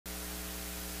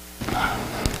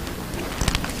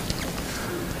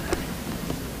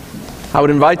I would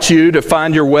invite you to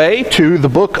find your way to the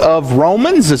book of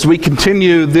Romans as we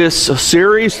continue this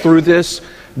series through this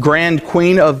grand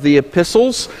queen of the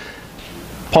epistles.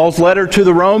 Paul's letter to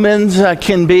the Romans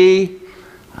can be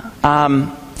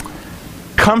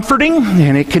comforting,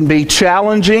 and it can be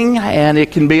challenging, and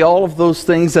it can be all of those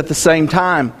things at the same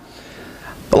time.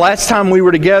 The last time we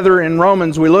were together in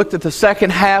Romans, we looked at the second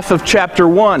half of chapter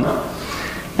 1.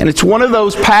 And it's one of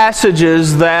those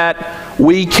passages that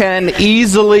we can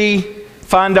easily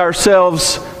find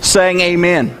ourselves saying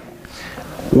amen.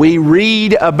 We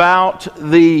read about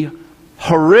the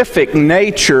horrific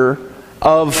nature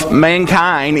of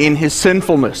mankind in his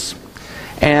sinfulness.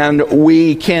 And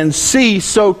we can see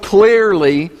so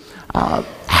clearly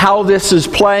how this is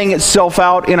playing itself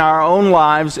out in our own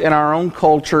lives, in our own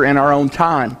culture, in our own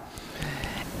time.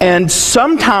 And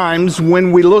sometimes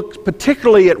when we look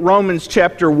particularly at Romans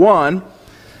chapter 1,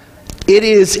 it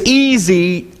is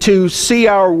easy to see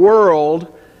our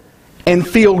world and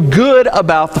feel good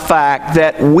about the fact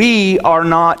that we are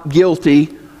not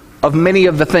guilty of many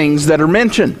of the things that are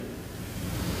mentioned.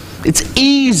 It's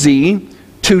easy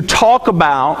to talk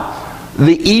about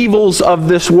the evils of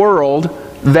this world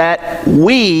that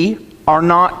we are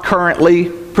not currently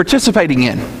participating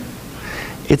in.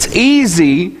 It's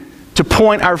easy to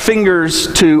point our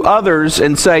fingers to others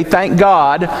and say, thank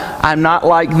God I'm not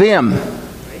like them,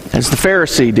 as the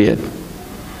Pharisee did.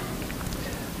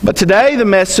 But today the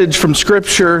message from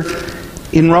Scripture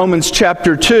in Romans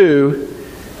chapter 2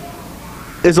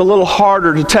 is a little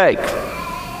harder to take.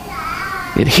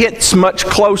 It hits much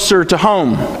closer to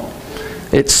home.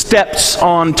 It steps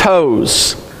on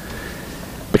toes.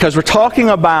 Because we're talking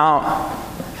about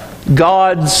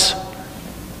God's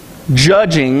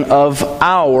judging of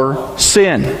our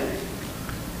sin.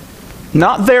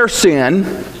 Not their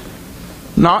sin,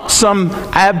 not some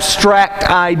abstract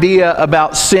idea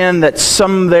about sin that's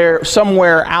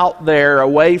somewhere out there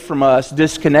away from us,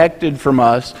 disconnected from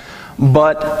us,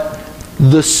 but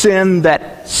the sin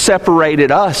that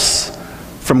separated us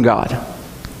from God.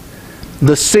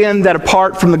 The sin that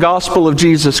apart from the gospel of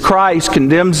Jesus Christ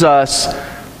condemns us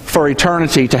for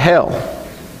eternity to hell.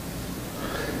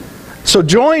 So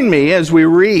join me as we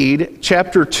read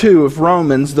chapter 2 of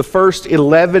Romans, the first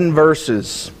 11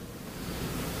 verses.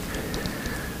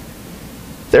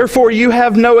 Therefore you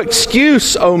have no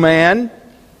excuse, O man,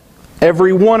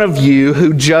 every one of you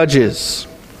who judges.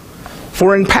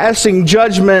 For in passing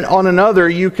judgment on another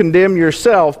you condemn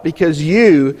yourself, because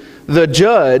you, the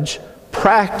judge,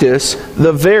 practice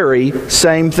the very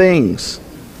same things.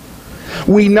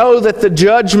 We know that the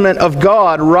judgment of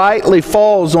God rightly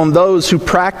falls on those who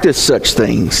practice such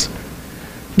things.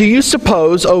 Do you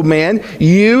suppose, O man,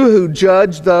 you who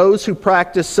judge those who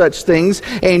practice such things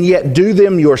and yet do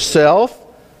them yourself,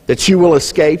 that you will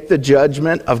escape the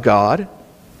judgment of God?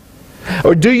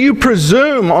 Or do you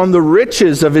presume on the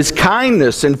riches of His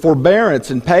kindness and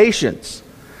forbearance and patience,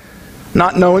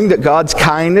 not knowing that God's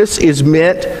kindness is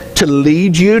meant to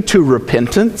lead you to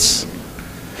repentance?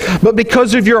 But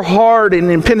because of your hard and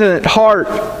impenitent heart,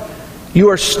 you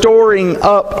are storing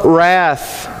up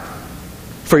wrath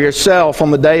for yourself on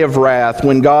the day of wrath,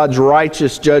 when God's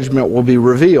righteous judgment will be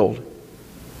revealed.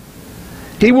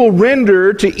 He will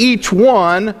render to each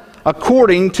one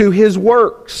according to his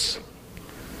works.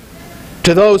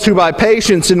 To those who by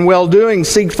patience and well-doing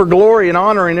seek for glory and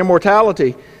honor and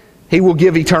immortality, He will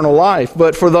give eternal life.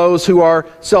 But for those who are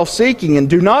self-seeking and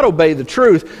do not obey the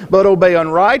truth, but obey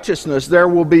unrighteousness, there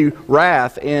will be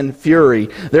wrath and fury.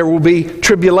 There will be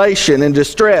tribulation and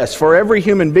distress for every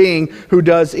human being who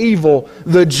does evil,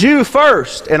 the Jew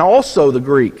first and also the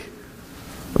Greek.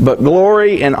 But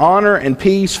glory and honor and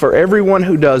peace for everyone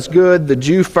who does good, the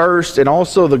Jew first and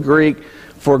also the Greek,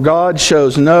 for God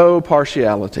shows no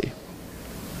partiality.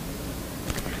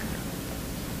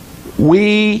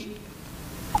 We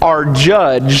are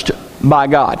judged by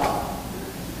God.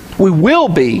 We will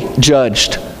be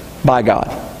judged by God.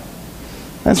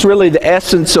 That's really the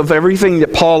essence of everything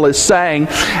that Paul is saying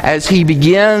as he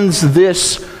begins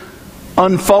this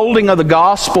unfolding of the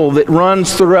gospel that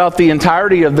runs throughout the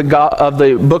entirety of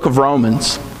the book of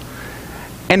Romans.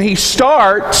 And he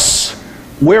starts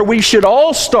where we should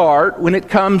all start when it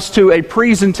comes to a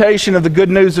presentation of the good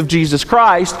news of Jesus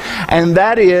Christ, and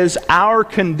that is our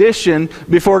condition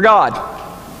before God.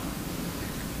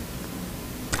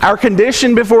 Our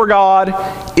condition before God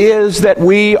is that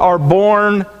we are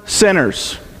born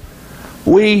sinners.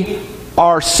 We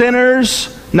are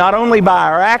sinners not only by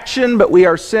our action, but we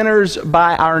are sinners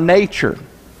by our nature.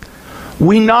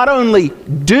 We not only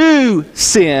do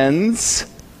sins,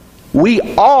 we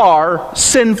are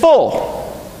sinful.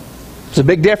 There's a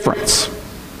big difference.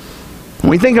 When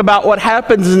we think about what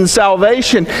happens in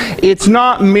salvation, it's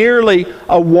not merely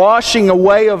a washing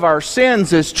away of our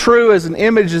sins, as true as an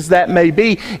image as that may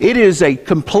be. It is a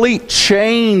complete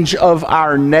change of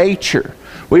our nature.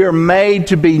 We are made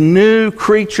to be new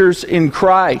creatures in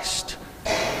Christ.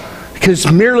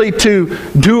 Because merely to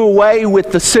do away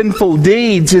with the sinful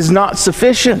deeds is not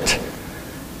sufficient.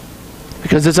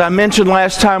 Because as I mentioned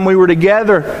last time we were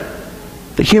together,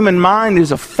 the human mind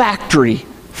is a factory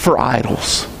for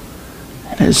idols.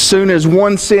 And as soon as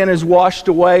one sin is washed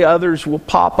away, others will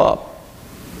pop up.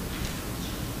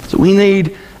 So we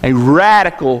need a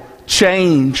radical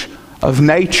change of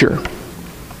nature.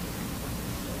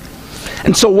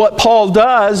 And so what Paul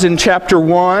does in chapter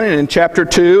 1 and in chapter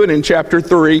 2 and in chapter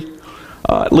 3,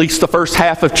 at least the first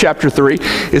half of chapter 3,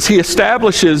 is he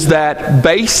establishes that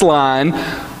baseline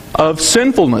of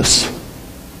sinfulness.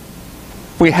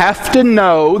 We have to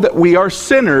know that we are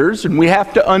sinners, and we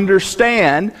have to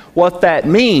understand what that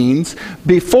means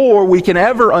before we can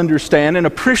ever understand and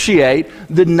appreciate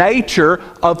the nature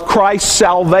of Christ's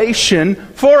salvation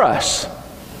for us.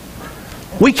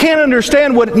 We can't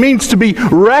understand what it means to be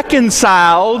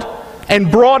reconciled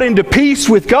and brought into peace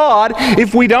with God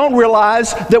if we don't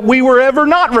realize that we were ever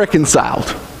not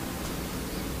reconciled.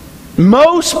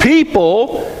 Most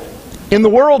people in the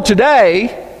world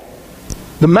today,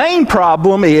 the main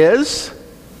problem is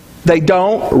they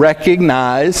don't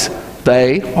recognize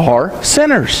they are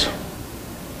sinners.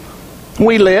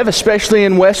 We live, especially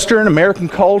in Western American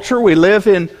culture, we live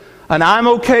in an I'm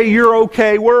okay, you're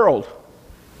okay world.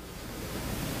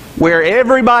 Where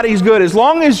everybody's good. As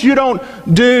long as you don't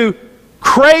do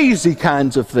crazy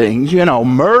kinds of things,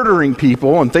 murdering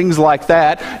people and things like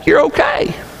that, you're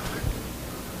okay.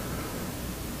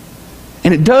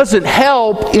 And it doesn't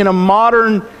help in a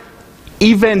modern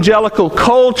evangelical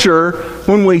culture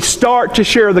when we start to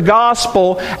share the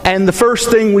gospel and the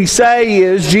first thing we say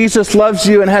is Jesus loves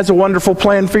you and has a wonderful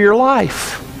plan for your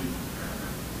life.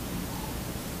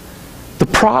 The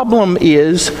problem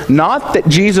is not that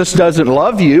Jesus doesn't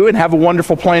love you and have a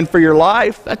wonderful plan for your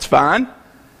life. That's fine.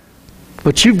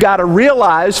 But you've got to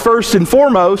realize, first and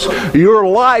foremost, your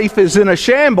life is in a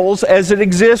shambles as it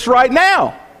exists right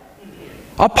now,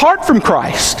 apart from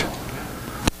Christ.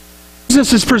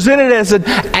 Jesus is presented as an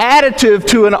additive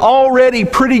to an already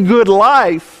pretty good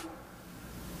life.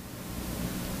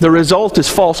 The result is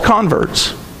false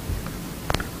converts.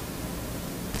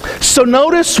 So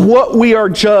notice what we are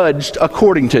judged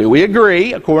according to. We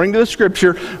agree, according to the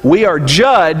Scripture, we are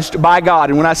judged by God.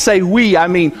 And when I say we, I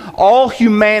mean all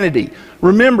humanity.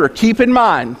 Remember, keep in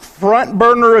mind, front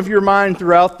burner of your mind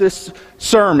throughout this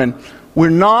sermon, we're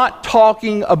not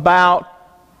talking about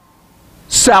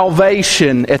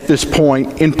salvation at this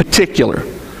point in particular.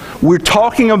 We're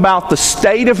talking about the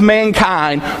state of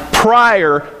mankind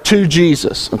prior to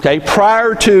Jesus, okay?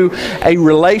 Prior to a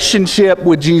relationship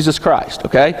with Jesus Christ,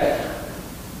 okay?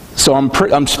 So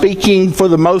I'm speaking for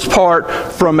the most part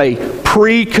from a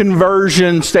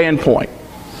pre-conversion standpoint.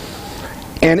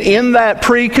 And in that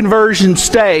pre-conversion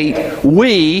state,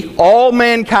 we, all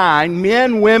mankind,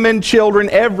 men, women, children,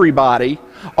 everybody,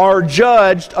 are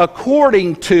judged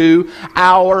according to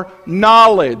our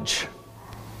knowledge.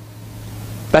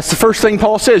 That's the first thing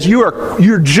Paul says.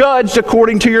 You're judged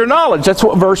according to your knowledge. That's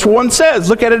what verse 1 says.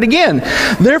 Look at it again.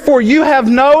 Therefore you have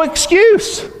no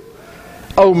excuse,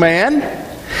 O man,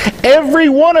 every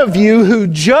one of you who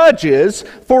judges,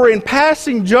 for in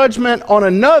passing judgment on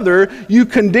another, you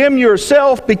condemn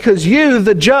yourself, because you,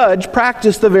 the judge,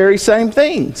 practice the very same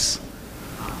things.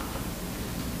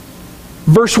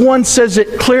 Verse 1 says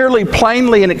it clearly,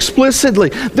 plainly, and explicitly.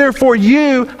 Therefore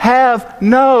you have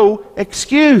no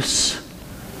excuse.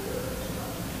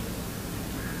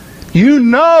 You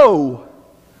know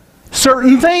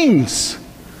certain things.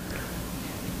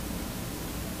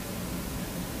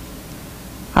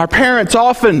 Our parents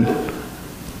often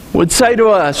would say to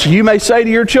us, you may say to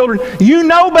your children, you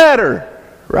know better,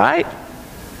 right?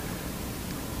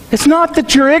 It's not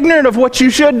that you're ignorant of what you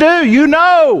should do. You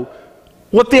know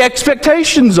what the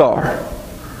expectations are.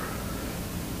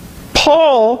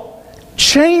 Paul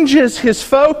changes his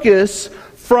focus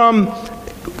from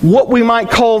what we might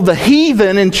call the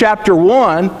heathen in chapter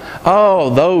 1.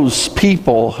 Oh, those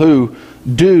people who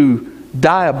do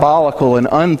diabolical and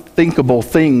unthinkable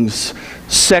things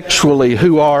sexually,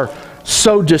 who are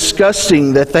so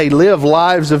disgusting that they live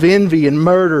lives of envy and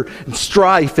murder and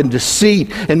strife and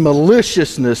deceit and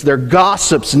maliciousness. They're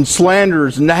gossips and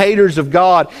slanderers and haters of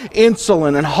God,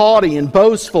 insolent and haughty and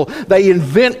boastful. They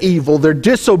invent evil. They're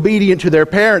disobedient to their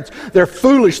parents. They're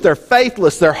foolish. They're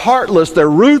faithless. They're heartless. They're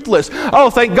ruthless.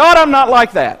 Oh, thank God I'm not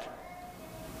like that.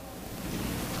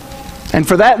 And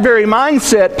for that very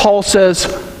mindset, Paul says,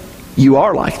 you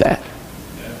are like that.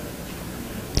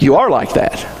 You are like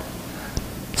that.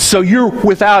 So you're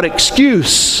without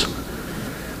excuse.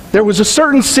 There was a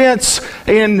certain sense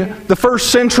in the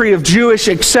first century of Jewish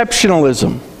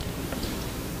exceptionalism.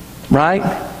 Right?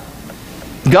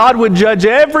 God would judge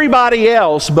everybody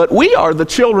else, but we are the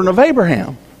children of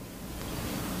Abraham.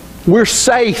 We're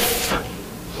safe.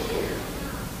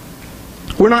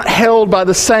 We're not held by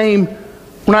the same,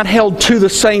 we're not held to the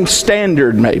same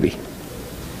standard, maybe.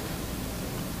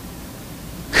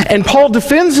 And Paul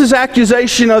defends his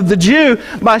accusation of the Jew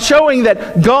by showing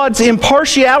that God's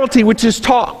impartiality, which is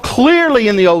taught clearly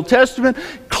in the Old Testament,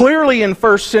 clearly in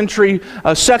first century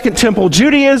Second Temple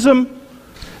Judaism,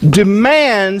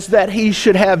 demands that he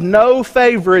should have no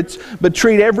favorites but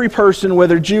treat every person,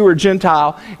 whether Jew or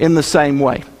Gentile, in the same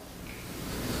way.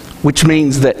 Which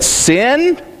means that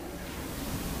sin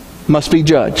must be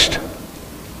judged,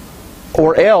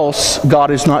 or else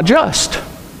God is not just.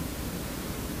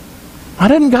 Why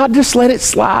didn't God just let it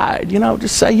slide?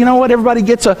 Just say, you know what, everybody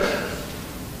gets a,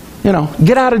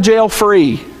 get out of jail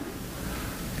free.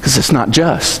 Because it's not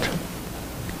just.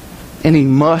 And he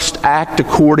must act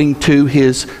according to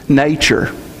his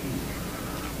nature.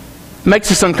 It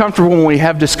makes us uncomfortable when we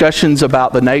have discussions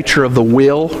about the nature of the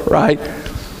will, right?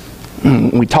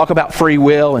 We talk about free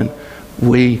will and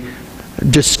we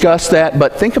discuss that,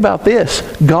 but think about this.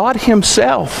 God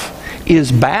himself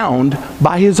is bound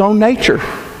by his own nature.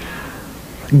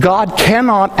 God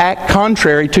cannot act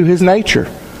contrary to his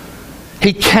nature.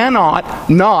 He cannot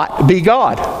not be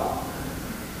God.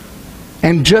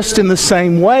 And just in the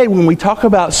same way, when we talk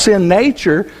about sin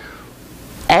nature,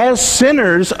 as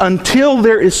sinners, until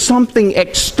there is something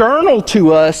external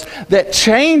to us that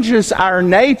changes our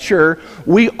nature,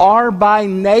 we are by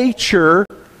nature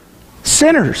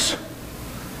sinners.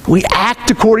 We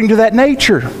act according to that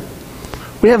nature.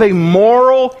 We have a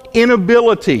moral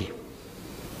inability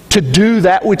to do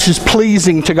that which is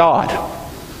pleasing to God.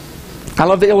 I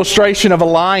love the illustration of a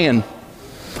lion.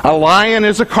 A lion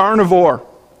is a carnivore.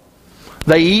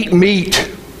 They eat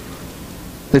meat.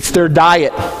 It's their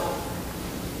diet.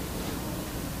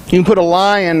 You can put a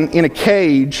lion in a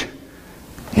cage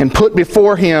and put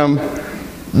before him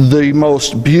the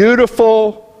most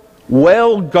beautiful,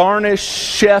 well-garnished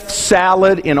chef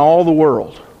salad in all the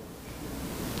world.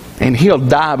 And he'll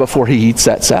die before he eats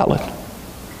that salad.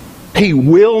 He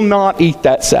will not eat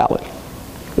that salad.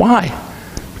 Why?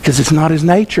 Because it's not his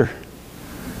nature.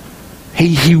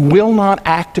 He will not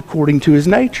act according to his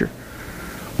nature.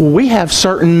 Well, we have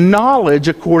certain knowledge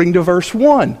according to verse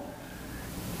 1.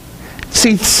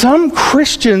 See, some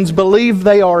Christians believe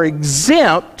they are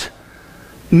exempt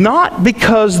not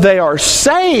because they are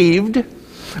saved,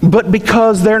 but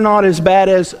because they're not as bad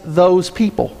as those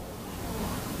people.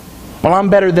 Well, I'm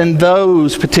better than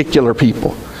those particular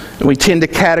people. And we tend to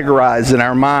categorize in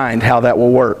our mind how that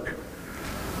will work.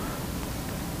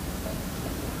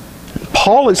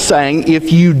 Paul is saying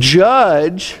if you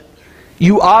judge,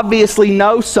 you obviously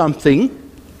know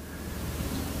something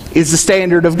is the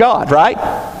standard of God, right?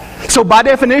 So by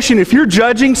definition, if you're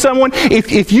judging someone,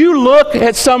 if you look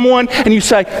at someone and you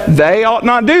say, they ought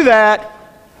not do that,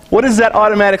 what does that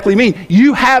automatically mean?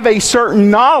 You have a certain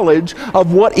knowledge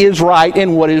of what is right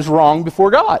and what is wrong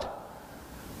before God.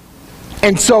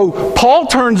 And so Paul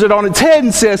turns it on its head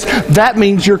and says, that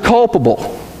means you're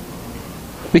culpable.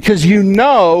 Because you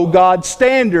know God's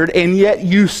standard and yet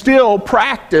you still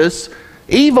practice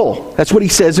evil. That's what he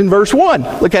says in verse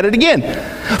 1. Look at it again.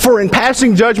 For in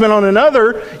passing judgment on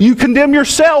another, you condemn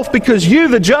yourself because you,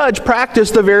 the judge,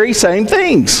 practice the very same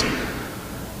things.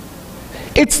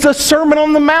 It's the Sermon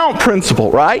on the Mount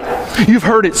principle, right? You've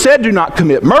heard it said, do not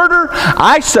commit murder.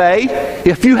 I say,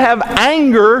 if you have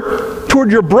anger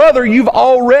toward your brother, you've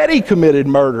already committed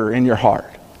murder in your heart.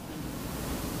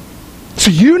 So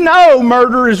you know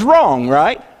murder is wrong,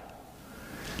 right?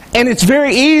 And it's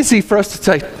very easy for us to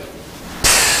say,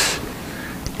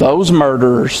 those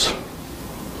murderers.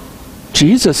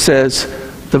 Jesus says,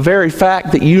 the very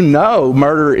fact that you know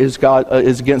murder is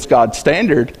against God's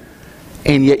standard,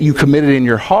 and yet you commit it in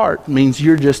your heart, means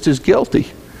you're just as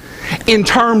guilty. In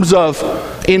terms of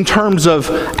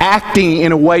acting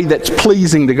in a way that's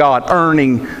pleasing to God,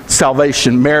 earning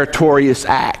salvation, meritorious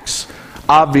acts.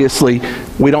 Obviously,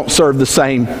 we don't serve the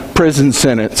same prison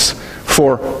sentence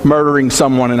for murdering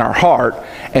someone in our heart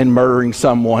and murdering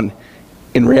someone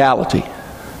in reality.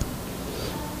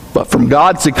 But from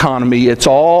God's economy, it's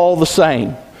all the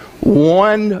same.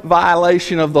 One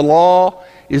violation of the law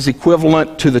is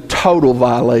equivalent to the total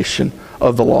violation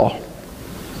of the law.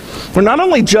 We're not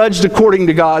only judged according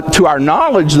to God, to our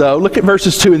knowledge, though. Look at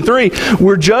verses 2 and 3.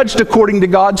 We're judged according to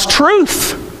God's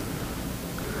truth.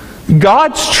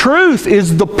 God's truth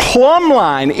is the plumb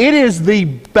line. It is the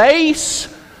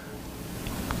base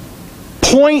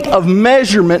point of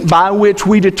measurement by which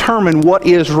we determine what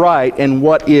is right and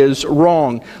what is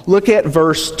wrong. Look at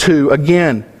verse 2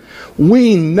 again.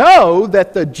 We know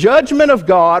that the judgment of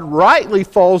God rightly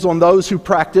falls on those who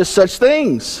practice such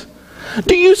things.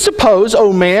 Do you suppose,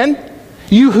 O man,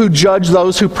 you who judge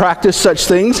those who practice such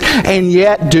things, and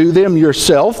yet do them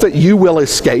yourself, that you will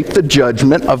escape the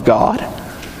judgment of God?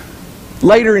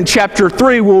 Later in chapter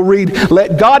 3, we'll read,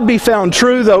 let God be found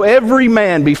true, though every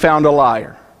man be found a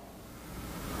liar.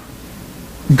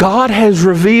 God has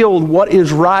revealed what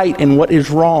is right and what is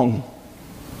wrong.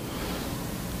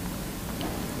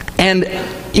 And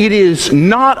it is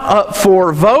not up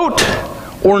for vote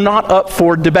or not up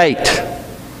for debate.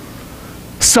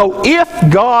 So if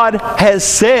God has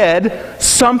said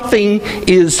something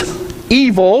is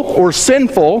evil or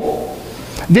sinful,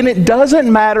 then it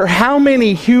doesn't matter how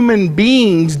many human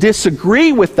beings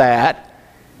disagree with that.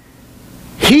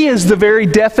 He is the very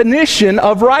definition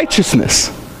of righteousness.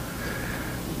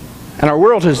 And our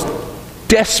world has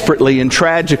desperately and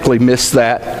tragically missed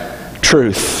that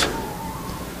truth.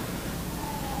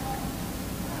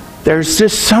 There's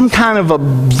just some kind of a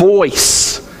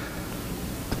voice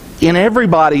in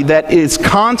everybody that is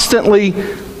constantly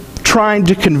trying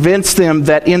to convince them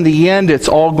that in the end it's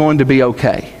all going to be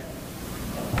okay.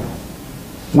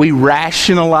 We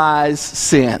rationalize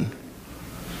sin.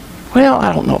 Well,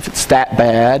 I don't know if it's that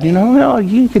bad. Well,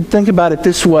 you could think about it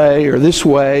this way, or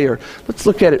let's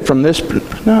look at it from this.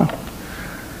 No.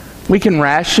 We can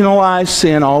rationalize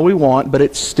sin all we want, but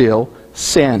it's still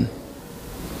sin.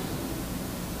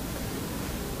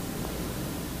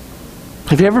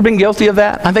 Have you ever been guilty of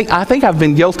that? I think I've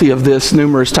been guilty of this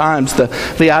numerous times.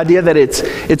 The idea that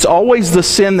it's always the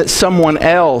sin that someone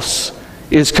else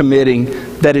is committing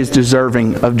that is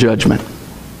deserving of judgment,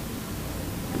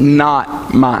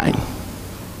 not mine.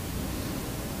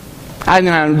 I'm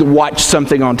going to watch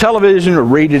something on television or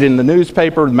read it in the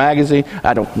newspaper, the magazine.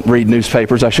 I don't read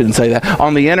newspapers, I shouldn't say that.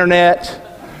 On the internet.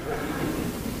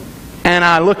 And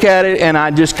I look at it and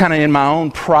I just kind of in my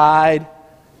own pride,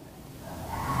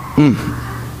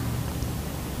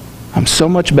 I'm so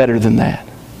much better than that.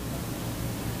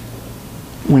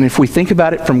 When if we think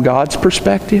about it from God's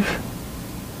perspective,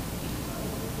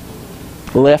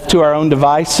 left to our own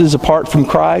devices apart from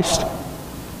Christ,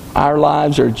 our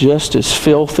lives are just as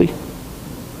filthy,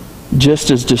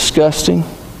 just as disgusting,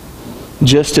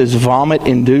 just as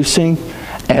vomit-inducing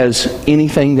as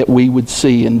anything that we would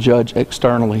see and judge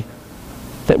externally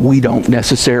that we don't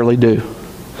necessarily do.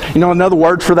 Another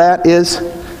word for that is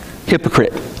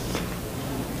hypocrite.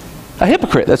 A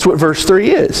hypocrite, that's what verse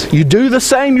 3 is. You do the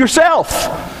same yourself.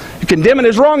 You condemn it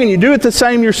as wrong and you do it the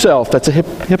same yourself. That's a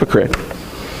hypocrite.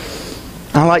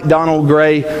 I like Donald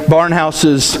Gray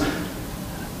Barnhouse's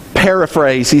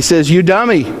paraphrase. He says, you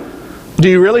dummy, do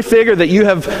you really figure that you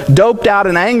have doped out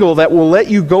an angle that will let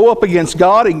you go up against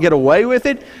God and get away with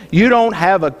it? You don't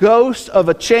have a ghost of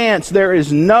a chance. There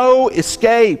is no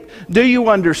escape. Do you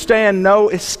understand? No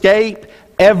escape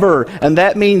ever. And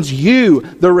that means you,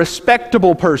 the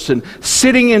respectable person,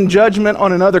 sitting in judgment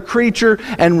on another creature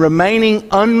and remaining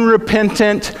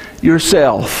unrepentant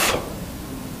yourself.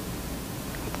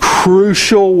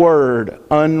 Crucial word,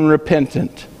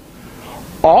 unrepentant.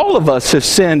 All of us have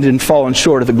sinned and fallen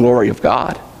short of the glory of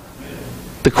God.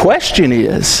 The question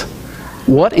is,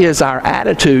 what is our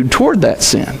attitude toward that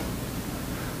sin?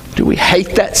 Do we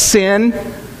hate that sin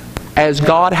as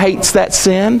God hates that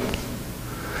sin?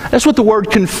 That's what the word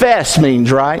confess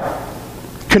means, right?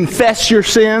 Confess your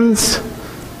sins.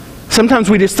 Sometimes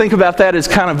we just think about that as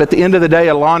kind of at the end of the day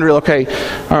a laundry. Okay,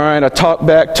 all right, I talked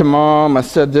back to mom. I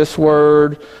said this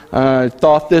word. I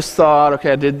thought this thought.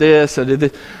 Okay, I did this.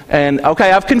 And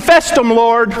okay, I've confessed them,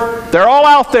 Lord. They're all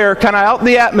out there, kind of out in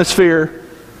the atmosphere.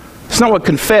 That's not what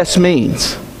confess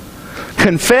means.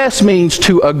 Confess means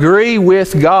to agree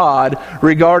with God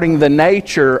regarding the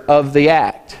nature of the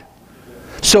act.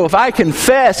 So if I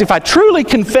truly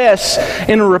confess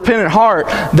in a repentant heart,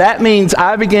 that means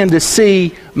I begin to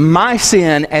see my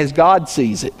sin as God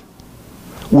sees it,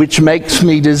 which makes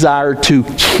me desire to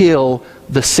kill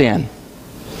the sin.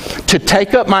 To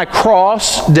take up my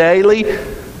cross daily,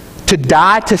 to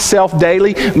die to self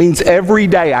daily, means every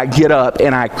day I get up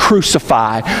and I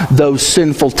crucify those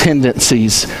sinful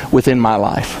tendencies within my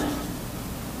life.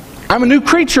 I'm a new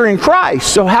creature in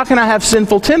Christ, so how can I have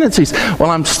sinful tendencies? Well,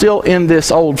 I'm still in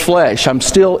this old flesh. I'm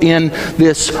still in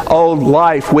this old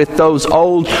life with those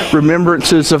old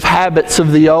remembrances of habits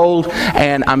of the old,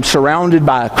 and I'm surrounded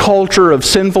by a culture of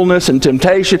sinfulness and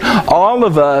temptation. All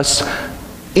of us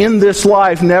in this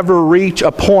life never reach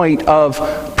a point of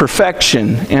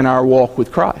perfection in our walk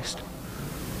with Christ.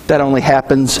 That only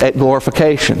happens at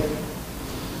glorification.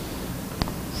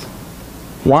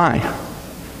 Why?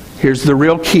 Here's the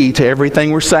real key to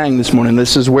everything we're saying this morning.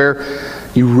 This is where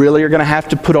you really are going to have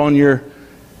to put on your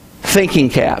thinking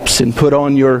caps and put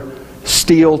on your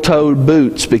steel-toed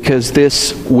boots, because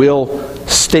this will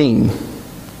sting.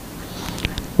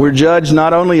 We're judged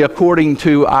not only according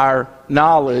to our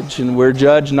knowledge, and we're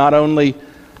judged not only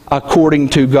according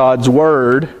to God's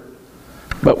Word,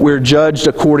 but we're judged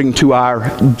according to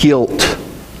our guilt.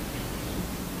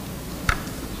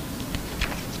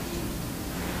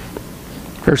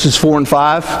 Verses 4 and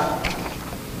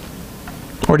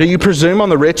 5. Or do you presume on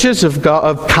the riches of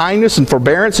kindness and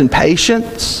forbearance and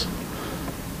patience?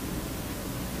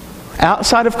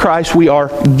 Outside of Christ, we are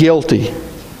guilty.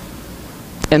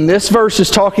 And this verse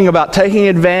is talking about taking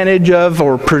advantage of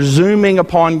or presuming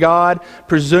upon God,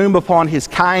 presume upon His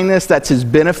kindness, that's His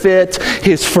benefit,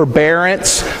 His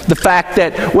forbearance, the fact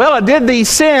that, well, I did these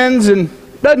sins and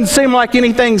it doesn't seem like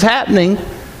anything's happening.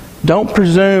 Don't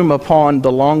presume upon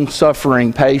the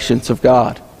long-suffering patience of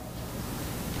God.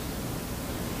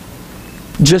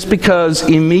 Just because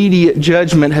immediate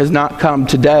judgment has not come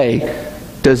today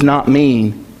does not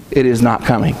mean it is not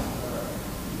coming.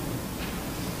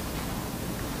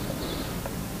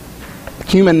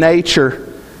 Human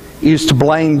nature is to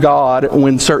blame God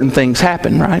when certain things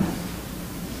happen, right?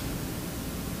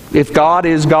 If God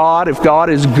is God, if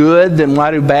God is good, then why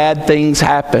do bad things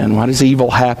happen? Why does evil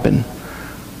happen?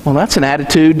 Well, that's an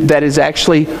attitude that is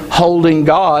actually holding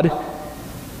God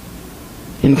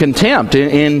in contempt,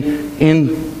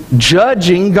 in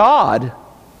judging God.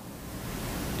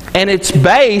 And it's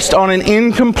based on an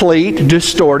incomplete,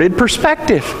 distorted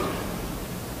perspective.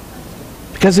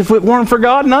 Because if it weren't for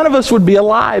God, none of us would be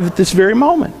alive at this very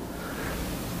moment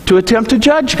to attempt to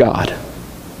judge God.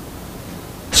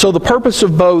 So the purpose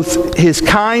of both His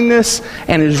kindness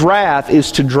and His wrath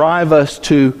is to drive us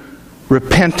to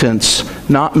repentance,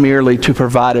 not merely to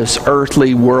provide us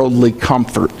earthly, worldly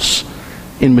comforts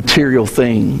in material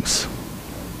things.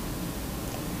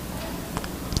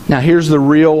 Now here's the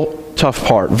real tough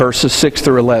part, verses 6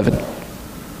 through 11.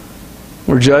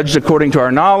 We're judged according to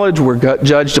our knowledge, we're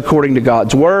judged according to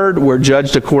God's Word, we're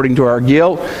judged according to our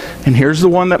guilt, and here's the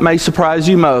one that may surprise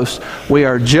you most. We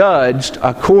are judged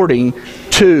according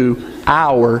to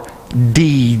our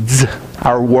deeds,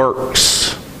 our works.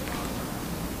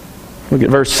 Look at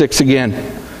verse 6 again.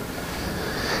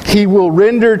 He will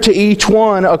render to each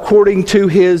one according to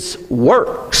his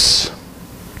works.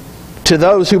 To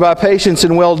those who by patience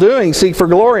and well-doing seek for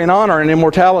glory and honor and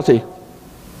immortality,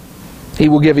 He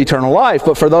will give eternal life.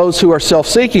 But for those who are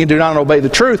self-seeking and do not obey the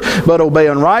truth, but obey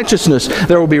unrighteousness,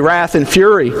 there will be wrath and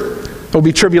fury. There will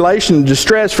be tribulation and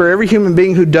distress for every human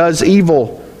being who does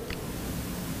evil.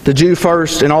 The Jew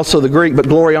first and also the Greek, but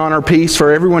glory, honor, peace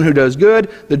for everyone who does good.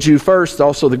 The Jew first,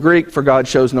 also the Greek, for God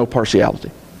shows no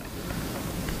partiality.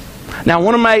 Now I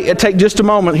want to take just a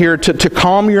moment here to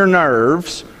calm your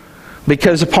nerves,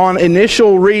 because upon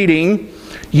initial reading,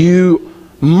 you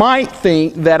might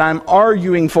think that I'm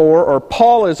arguing for, or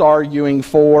Paul is arguing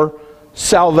for,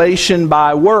 salvation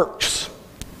by works.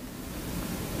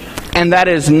 And that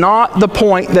is not the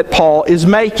point that Paul is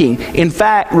making. In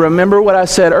fact, remember what I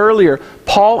said earlier.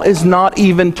 Paul is not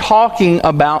even talking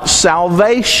about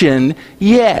salvation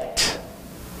yet.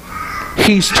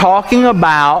 He's talking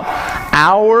about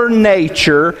our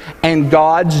nature and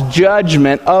God's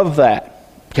judgment of that.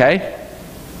 Okay?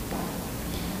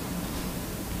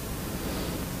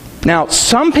 Now,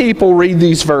 some people read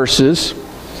these verses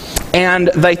and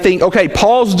they think, okay,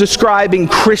 Paul's describing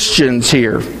Christians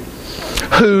here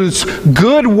whose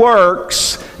good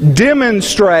works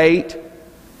demonstrate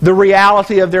the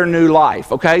reality of their new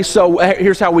life. Okay, so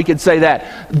here's how we could say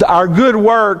that. Our good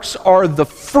works are the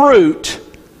fruit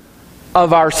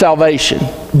of our salvation.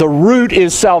 The root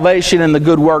is salvation and the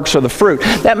good works are the fruit.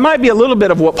 That might be a little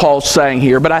bit of what Paul's saying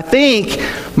here, but I think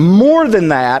more than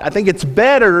that, I think it's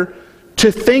better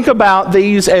to think about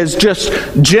these as just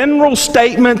general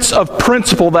statements of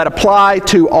principle that apply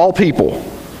to all people.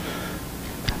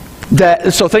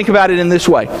 So think about it in this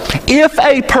way. If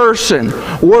a person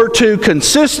were to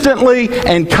consistently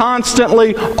and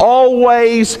constantly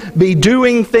always be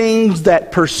doing things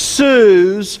that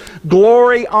pursues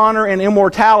glory, honor, and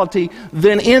immortality,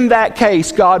 then in that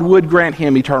case, God would grant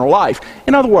him eternal life.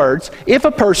 In other words, if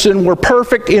a person were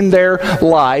perfect in their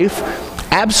life,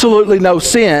 absolutely no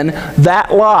sin,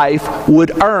 that life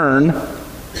would earn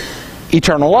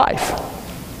eternal life.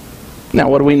 Now,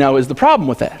 what do we know is the problem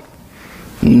with that?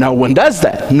 No one does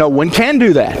that. No one can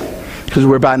do that because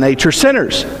we're by nature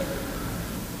sinners.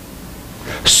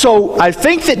 So I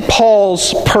think that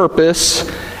Paul's purpose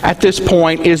at this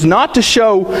point is not to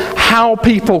show how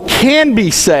people can be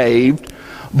saved,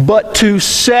 but to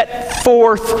set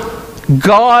forth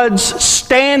God's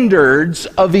standards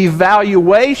of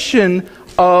evaluation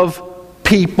of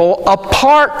people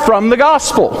apart from the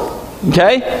gospel.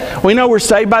 Okay? We know we're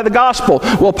saved by the gospel.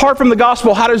 Well, apart from the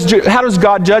gospel, how does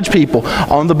God judge people?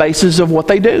 On the basis of what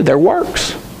they do, their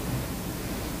works.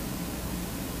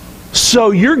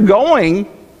 So you're going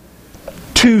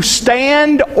to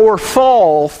stand or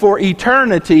fall for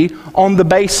eternity on the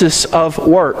basis of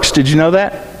works. Did you know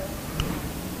that?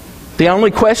 The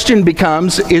only question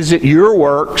becomes, is it your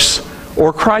works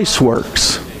or Christ's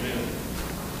works?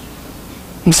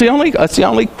 That's the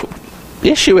only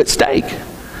issue at stake.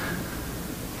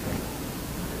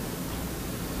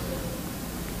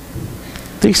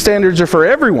 These standards are for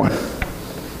everyone.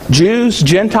 Jews,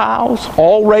 Gentiles,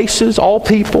 all races, all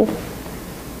people.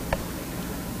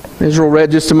 Israel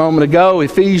read just a moment ago,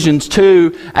 Ephesians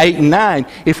 2, 8 and 9.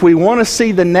 If we want to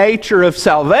see the nature of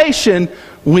salvation,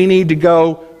 we need to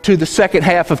go to the second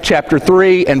half of chapter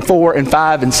 3 and 4 and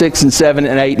 5 and 6 and 7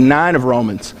 and 8 and 9 of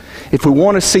Romans. If we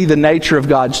want to see the nature of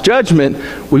God's judgment,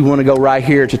 we want to go right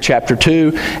here to chapter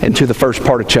 2 and to the first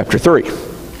part of chapter 3.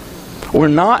 We're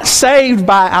not saved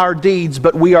by our deeds,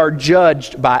 but we are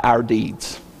judged by our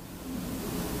deeds.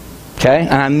 Okay?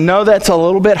 And I know that's a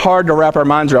little bit hard to wrap our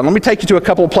minds around. Let me take you to a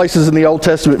couple of places in the Old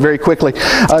Testament very quickly.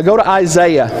 Go to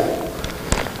Isaiah.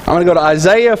 I'm going to go to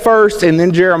Isaiah first and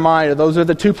then Jeremiah. Those are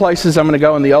the two places I'm going to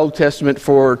go in the Old Testament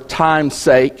for time's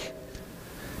sake.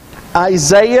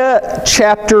 Isaiah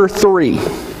chapter 3.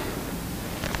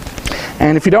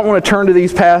 And if you don't want to turn to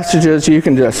these passages, you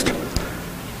can just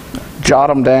jot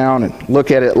them down and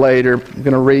look at it later. I'm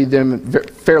going to read them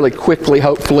fairly quickly,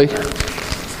 hopefully.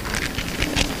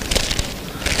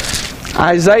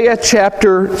 Isaiah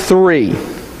chapter 3.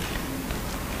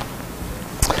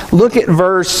 Look at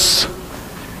let's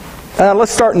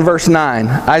start in verse 9.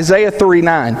 Isaiah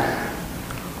 3:9.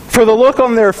 For the look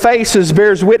on their faces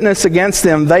bears witness against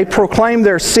them. They proclaim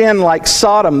their sin like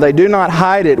Sodom. They do not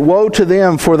hide it. Woe to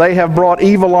them, for they have brought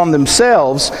evil on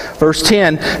themselves. Verse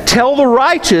 10. Tell the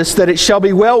righteous that it shall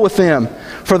be well with them,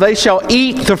 for they shall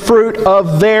eat the fruit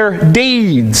of their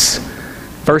deeds.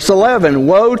 Verse 11.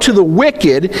 Woe to the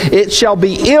wicked, it shall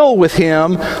be ill with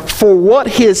him, for what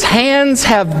his hands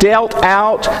have dealt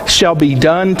out shall be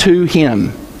done to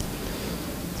him.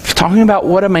 It's talking about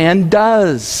what a man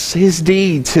does, his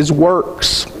deeds, his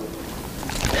works.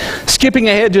 Skipping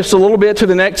ahead just a little bit to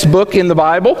the next book in the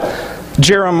Bible,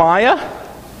 Jeremiah,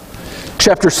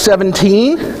 chapter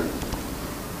 17.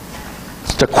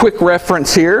 Just a quick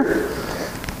reference here.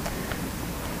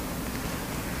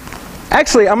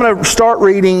 Actually, I'm going to start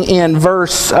reading in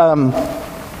verse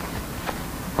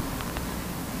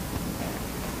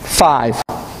 5.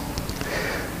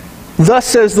 Thus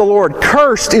says the Lord,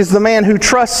 cursed is the man who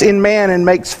trusts in man and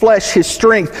makes flesh his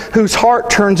strength, whose heart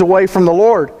turns away from the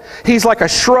Lord. He's like a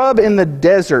shrub in the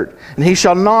desert, and he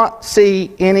shall not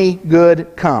see any good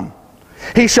come.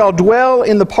 He shall dwell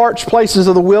in the parched places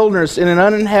of the wilderness, in an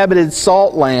uninhabited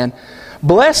salt land.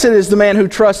 Blessed is the man who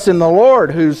trusts in the Lord,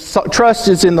 whose trust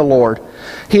is in the Lord.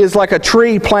 He is like a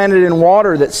tree planted in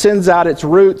water that sends out its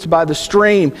roots by the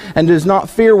stream and does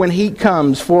not fear when heat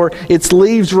comes, for its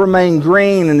leaves remain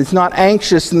green, and is not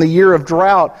anxious in the year of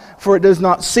drought, for it does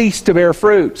not cease to bear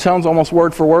fruit. Sounds almost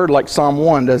word for word like Psalm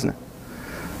 1, doesn't it?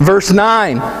 Verse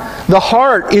 9, the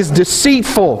heart is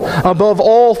deceitful above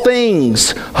all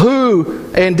things,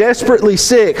 and desperately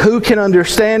sick, who can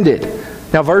understand it?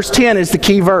 Now, verse 10 is the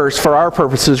key verse for our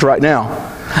purposes right now.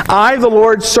 I, the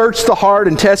Lord, search the heart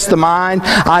and test the mind.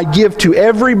 I give to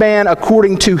every man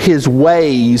according to his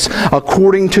ways,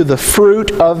 according to the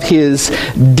fruit of his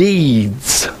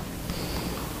deeds.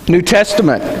 New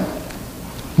Testament,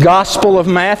 Gospel of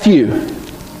Matthew,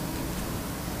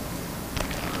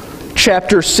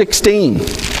 chapter 16.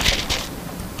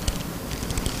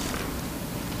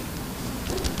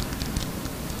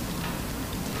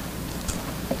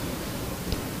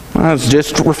 I was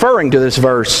just referring to this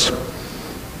verse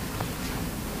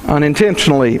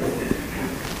unintentionally.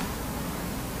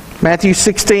 Matthew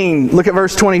 16, look at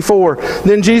verse 24.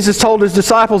 Then Jesus told his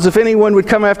disciples, if anyone would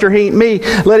come after me,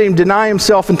 let him deny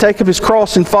himself and take up his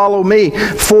cross and follow me.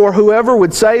 For whoever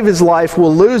would save his life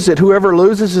will lose it. Whoever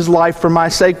loses his life for my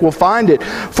sake will find it.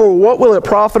 For what will it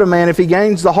profit a man if he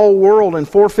gains the whole world and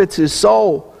forfeits his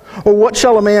soul? Or what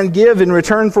shall a man give in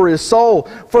return for his soul?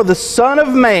 For the Son of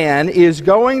Man is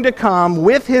going to come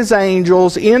with his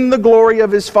angels in the glory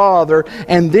of his Father,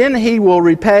 and then he will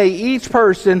repay each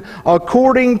person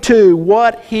according to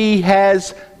what he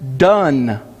has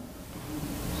done.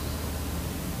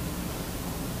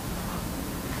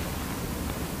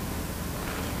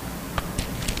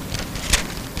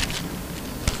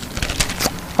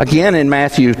 Again in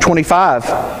Matthew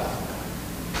 25.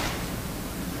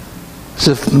 It's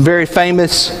a very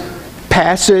famous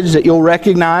passage that you'll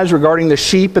recognize regarding the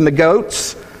sheep and the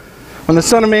goats. When the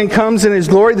Son of Man comes in His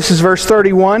glory, this is verse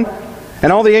 31,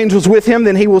 and all the angels with Him,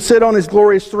 then He will sit on His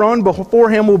glorious throne. Before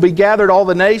Him will be gathered all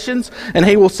the nations, and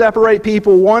He will separate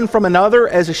people one from another,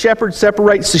 as a shepherd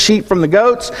separates the sheep from the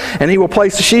goats. And He will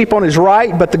place the sheep on His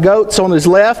right, but the goats on His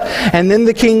left. And then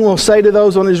the King will say to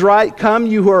those on His right, come,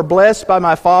 you who are blessed by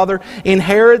my Father,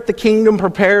 inherit the kingdom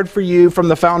prepared for you from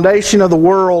the foundation of the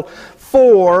world.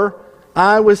 For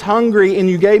I was hungry and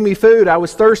you gave me food. I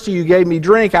was thirsty, you gave me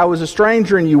drink. I was a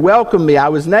stranger and you welcomed me. I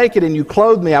was naked and you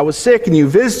clothed me. I was sick and you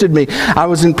visited me. I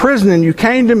was in prison and you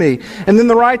came to me. And then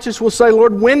the righteous will say,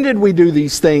 Lord, when did we do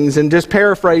these things? And just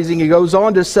paraphrasing, he goes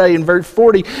on to say in verse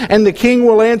 40, and the King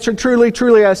will answer, truly,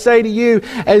 truly, I say to you,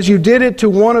 as you did it to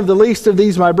one of the least of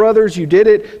these my brothers, you did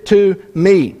it to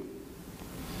me.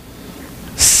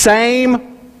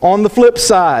 Same on the flip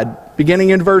side,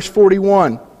 beginning in verse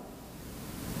 41.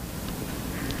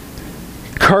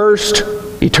 Cursed,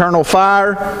 eternal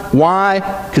fire. Why?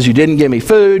 Because you didn't give me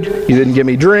food, you didn't give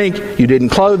me drink, you didn't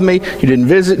clothe me, you didn't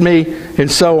visit me, and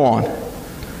so on.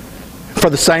 For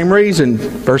the same reason,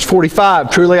 verse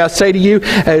 45, truly I say to you,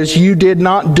 as you did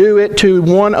not do it to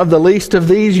one of the least of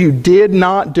these, you did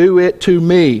not do it to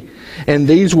me. And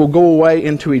these will go away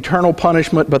into eternal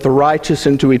punishment, but the righteous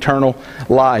into eternal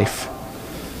life.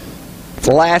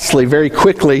 Lastly, very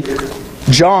quickly,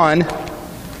 John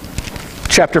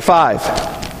chapter 5.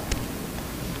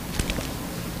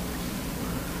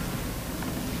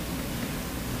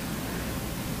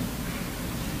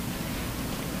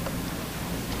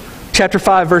 Chapter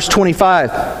 5, verse 25.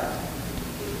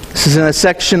 This is in a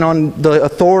section on the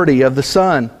authority of the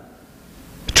Son.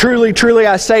 Truly, truly,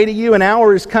 I say to you, an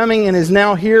hour is coming and is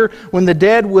now here when the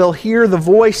dead will hear the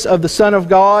voice of the Son of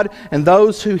God, and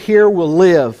those who hear will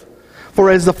live. For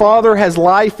as the Father has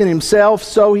life in Himself,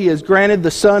 so He has granted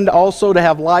the Son also to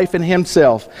have life in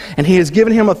Himself. And He has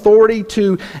given Him authority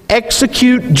to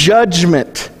execute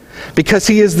judgment, because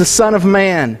He is the Son of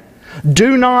Man.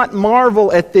 Do not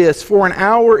marvel at this, for an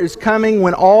hour is coming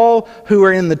when all who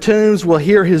are in the tombs will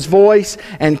hear His voice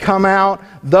and come out,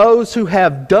 those who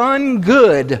have done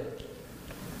good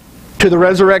to the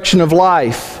resurrection of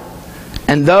life,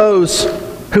 and those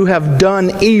who have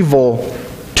done evil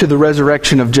to the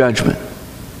resurrection of judgment.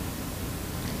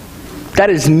 That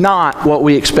is not what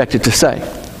we expect it to say.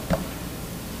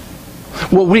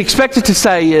 What we expect it to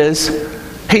say is,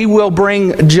 He will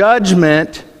bring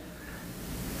judgment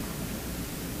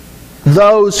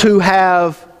those who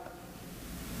have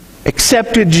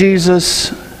accepted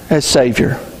Jesus as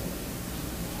Savior.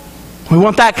 We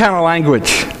want that kind of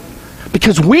language,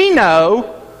 because we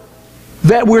know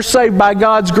that we're saved by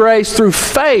God's grace through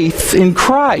faith in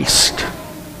Christ,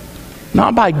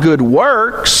 not by good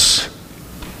works,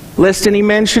 lest any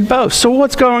man should boast. So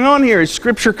what's going on here? Is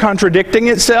Scripture contradicting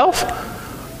itself?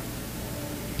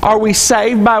 Are we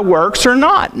saved by works or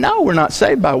not? No, we're not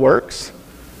saved by works.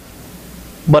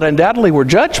 But undoubtedly we're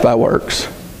judged by works.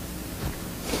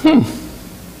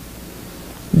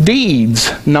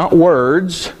 Deeds, not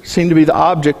words, seem to be the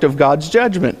object of God's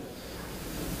judgment.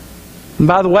 And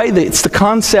by the way, it's the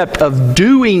concept of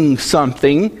doing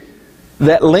something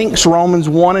that links Romans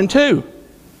 1 and 2.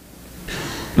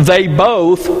 They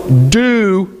both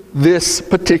do this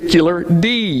particular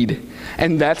deed.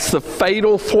 And that's the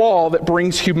fatal flaw that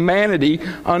brings humanity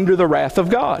under the wrath of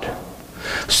God.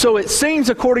 So it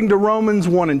seems, according to Romans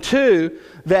 1 and 2,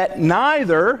 that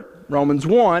neither, Romans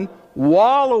 1,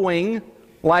 wallowing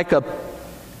like a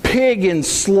pig in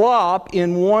slop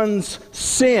in one's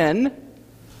sin,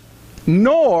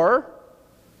 nor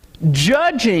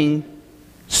judging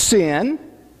sin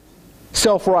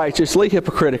self-righteously,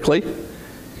 hypocritically,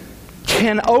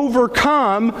 can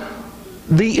overcome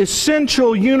the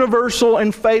essential, universal,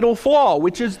 and fatal flaw,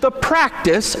 which is the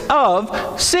practice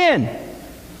of sin.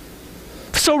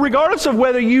 So regardless of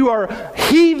whether you are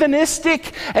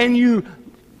heathenistic and you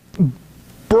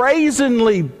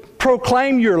brazenly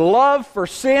proclaim your love for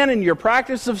sin and your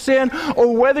practice of sin,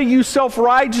 or whether you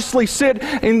self-righteously sit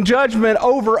in judgment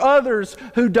over others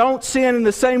who don't sin in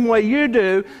the same way you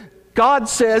do, God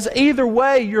says either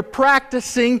way you're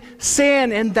practicing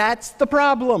sin, and that's the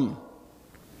problem.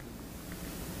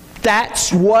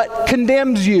 That's what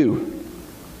condemns you.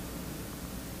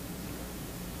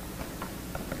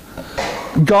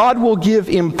 God will give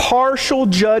impartial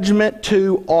judgment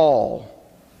to all.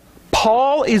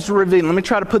 Paul is revealing, let me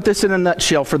try to put this in a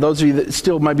nutshell for those of you that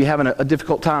still might be having a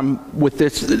difficult time with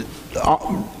this.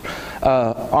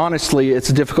 Honestly, it's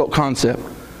a difficult concept.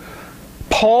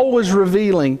 Paul was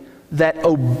revealing that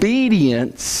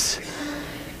obedience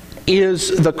is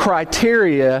the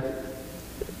criteria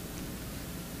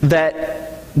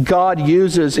that God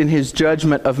uses in His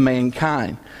judgment of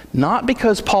mankind. Not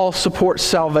because Paul supports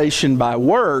salvation by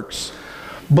works,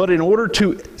 but in order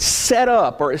to set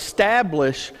up or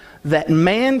establish that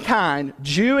mankind,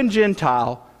 Jew and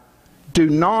Gentile, do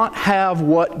not have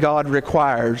what God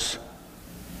requires,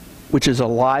 which is a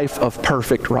life of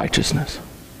perfect righteousness.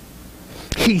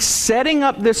 He's setting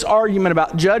up this argument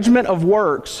about judgment of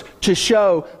works to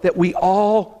show that we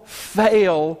all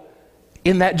fail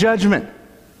in that judgment.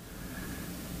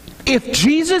 If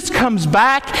Jesus comes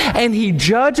back and He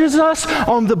judges us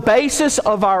on the basis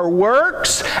of our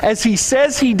works, as He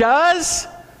says He does,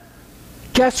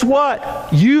 guess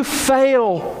what? You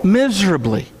fail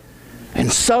miserably.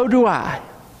 And so do I.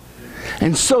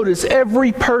 And so does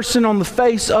every person on the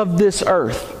face of this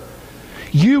earth.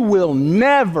 You will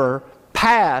never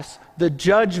pass the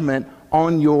judgment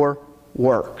on your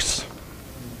works.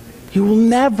 You will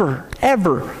never,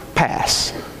 ever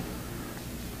pass.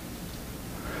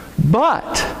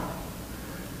 But,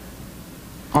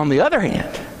 on the other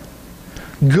hand,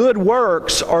 good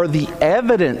works are the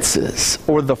evidences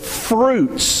or the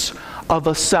fruits of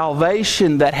a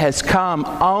salvation that has come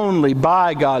only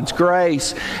by God's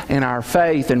grace and our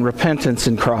faith and repentance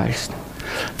in Christ.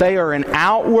 They are an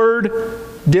outward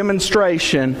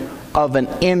demonstration of an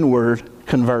inward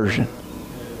conversion.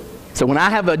 So when I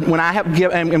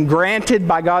am granted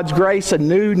by God's grace a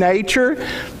new nature,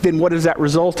 then what does that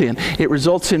result in? It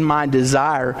results in my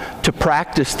desire to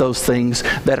practice those things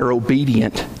that are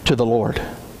obedient to the Lord.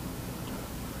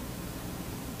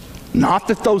 Not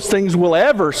that those things will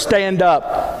ever stand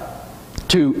up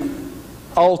to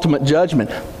ultimate judgment.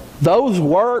 Those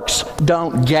works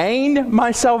don't gain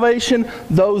my salvation.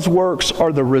 Those works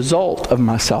are the result of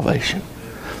my salvation.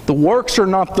 The works are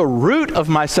not the root of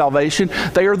my salvation.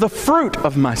 They are the fruit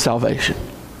of my salvation.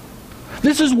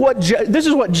 This is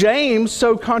what James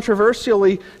so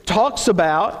controversially talks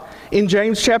about in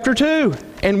James chapter 2.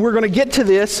 And we're going to get to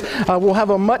this. We'll have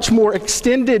a much more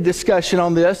extended discussion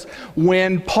on this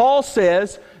when Paul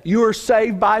says you are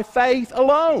saved by faith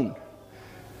alone.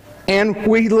 And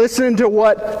we listen to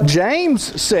what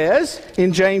James says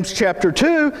in James chapter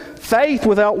 2, faith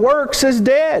without works is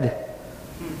dead.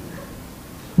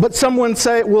 But someone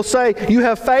will say, you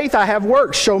have faith, I have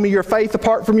works. Show me your faith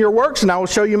apart from your works, and I will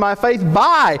show you my faith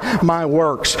by my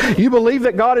works. You believe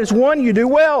that God is one, you do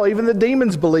well. Even the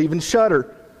demons believe and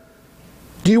shudder.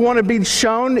 Do you want to be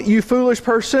shown, you foolish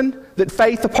person, that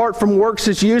faith apart from works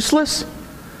is useless?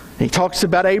 And he talks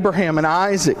about Abraham and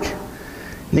Isaac.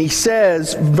 And he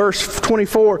says, verse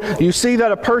 24, you see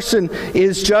that a person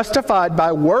is justified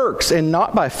by works and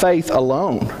not by faith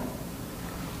alone.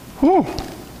 Whew.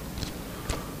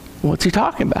 What's he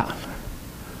talking about?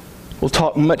 We'll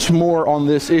talk much more on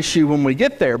this issue when we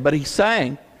get there. But he's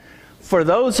saying, for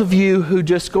those of you who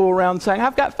just go around saying,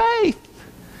 I've got faith.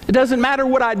 It doesn't matter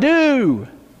what I do.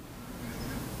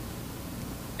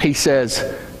 He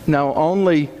says, no,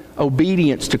 only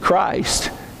obedience to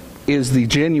Christ is the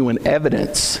genuine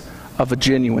evidence of a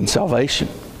genuine salvation.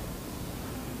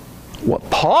 What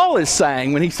Paul is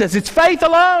saying when he says it's faith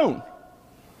alone,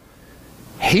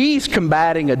 he's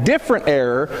combating a different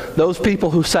error. Those people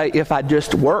who say, if I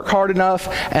just work hard enough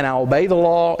and I obey the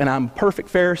law and I'm a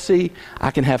perfect Pharisee,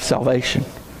 I can have salvation.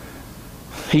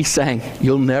 He's saying,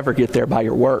 you'll never get there by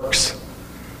your works.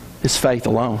 It's faith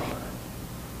alone.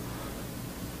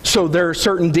 So there are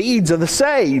certain deeds of the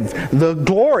saved. The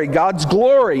glory, God's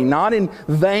glory, not in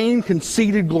vain,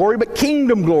 conceited glory, but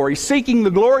kingdom glory, seeking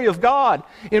the glory of God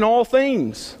in all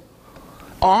things.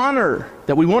 Honor,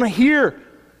 that we want to hear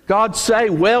God say,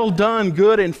 well done,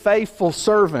 good and faithful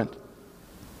servant.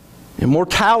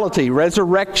 Immortality,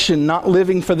 resurrection, not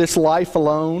living for this life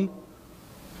alone,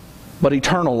 but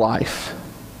eternal life.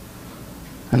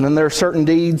 And then there are certain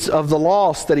deeds of the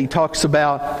lost that he talks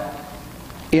about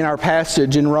in our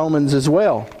passage in Romans as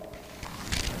well.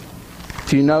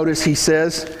 If you notice, he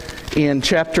says in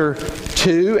chapter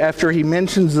 2, after he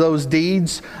mentions those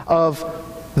deeds of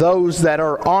those that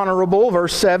are honorable,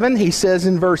 verse 7, he says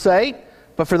in verse 8,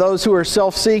 "But for those who are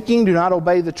self-seeking, do not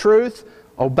obey the truth,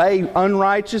 obey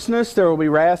unrighteousness, there will be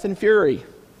wrath and fury."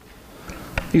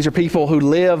 These are people who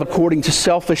live according to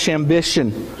selfish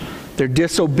ambition. They're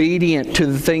disobedient to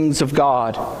the things of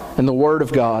God and the Word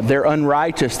of God. They're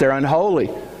unrighteous. They're unholy.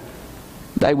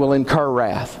 They will incur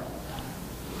wrath.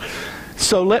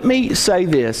 So let me say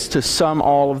this to sum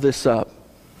all of this up.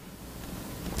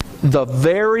 The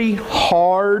very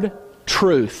hard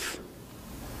truth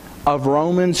of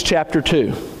Romans chapter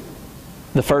 2,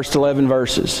 the first 11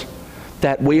 verses,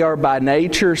 that we are by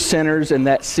nature sinners and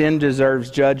that sin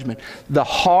deserves judgment. The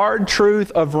hard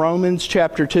truth of Romans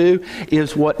chapter 2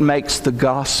 is what makes the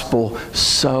gospel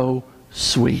so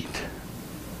sweet.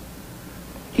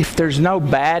 If there's no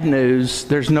bad news,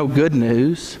 there's no good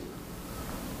news.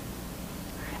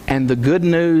 And the good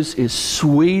news is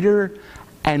sweeter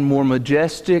and more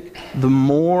majestic the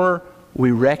more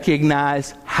we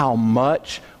recognize how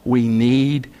much we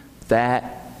need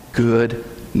that good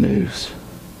news.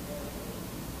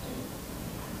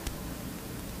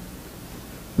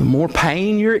 The more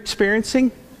pain you're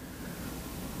experiencing,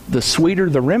 the sweeter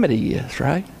the remedy is,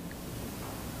 right?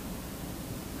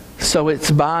 So it's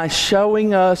by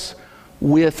showing us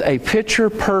with a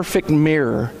picture-perfect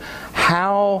mirror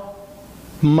how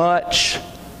much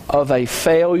of a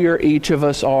failure each of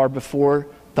us are before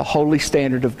the holy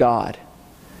standard of God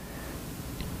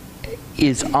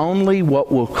is only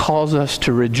what will cause us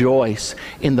to rejoice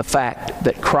in the fact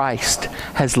that Christ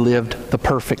has lived the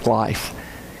perfect life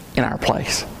in our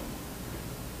place.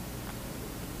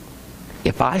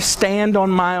 If I stand on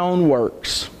my own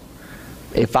works,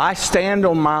 if I stand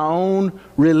on my own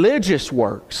religious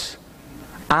works,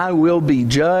 I will be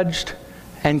judged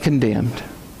and condemned.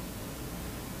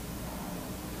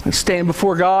 And stand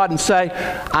before God and say,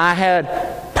 I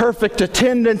had perfect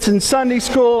attendance in Sunday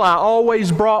school. I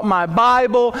always brought my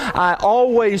Bible. I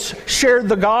always shared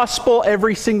the gospel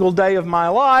every single day of my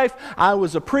life. I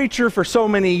was a preacher for so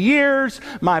many years.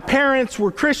 My parents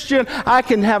were Christian. I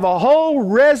can have a whole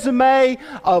resume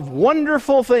of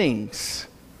wonderful things.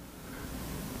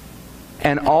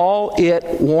 And all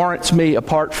it warrants me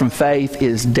apart from faith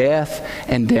is death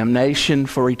and damnation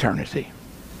for eternity.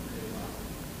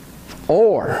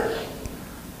 Or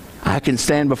I can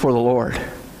stand before the Lord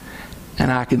and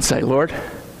I can say, Lord,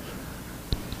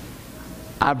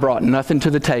 I brought nothing to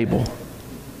the table,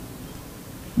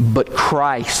 but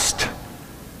Christ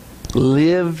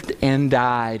lived and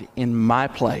died in my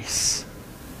place.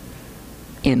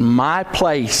 In my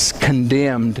place,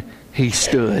 condemned, He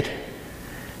stood.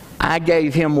 I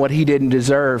gave Him what He didn't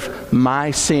deserve,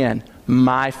 my sin,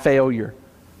 my failure,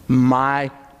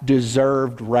 my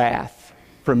deserved wrath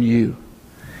from you.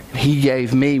 He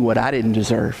gave me what I didn't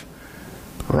deserve.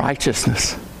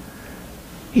 Righteousness,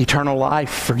 eternal life,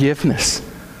 forgiveness,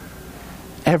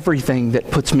 everything that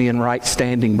puts me in right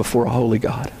standing before a holy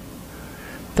God.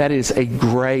 That is a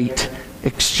great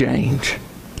exchange.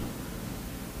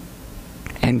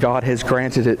 And God has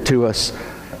granted it to us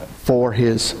for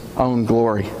His own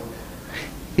glory.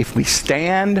 If we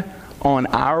stand on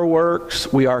our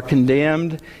works, we are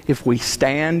condemned. If we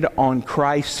stand on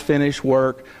Christ's finished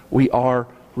work, we are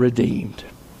redeemed.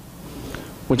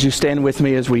 Would you stand with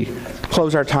me as we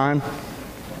close our time?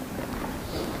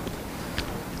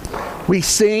 We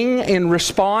sing in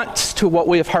response to what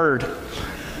we have heard.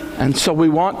 And so we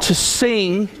want to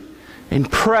sing and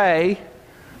pray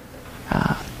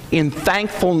in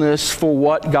thankfulness for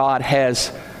what God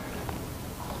has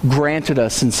granted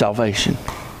us in salvation.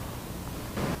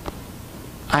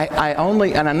 I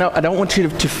don't want you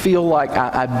to feel like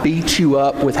I beat you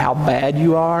up with how bad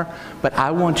you are, but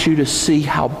I want you to see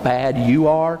how bad you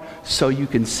are so you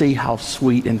can see how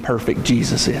sweet and perfect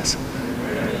Jesus is.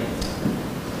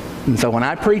 And so when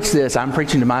I preach this, I'm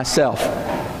preaching to myself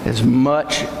as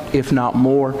much, if not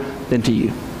more, than to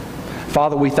you.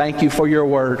 Father, we thank you for your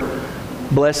word.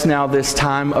 Bless now this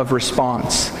time of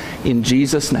response. In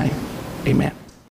Jesus' name, amen.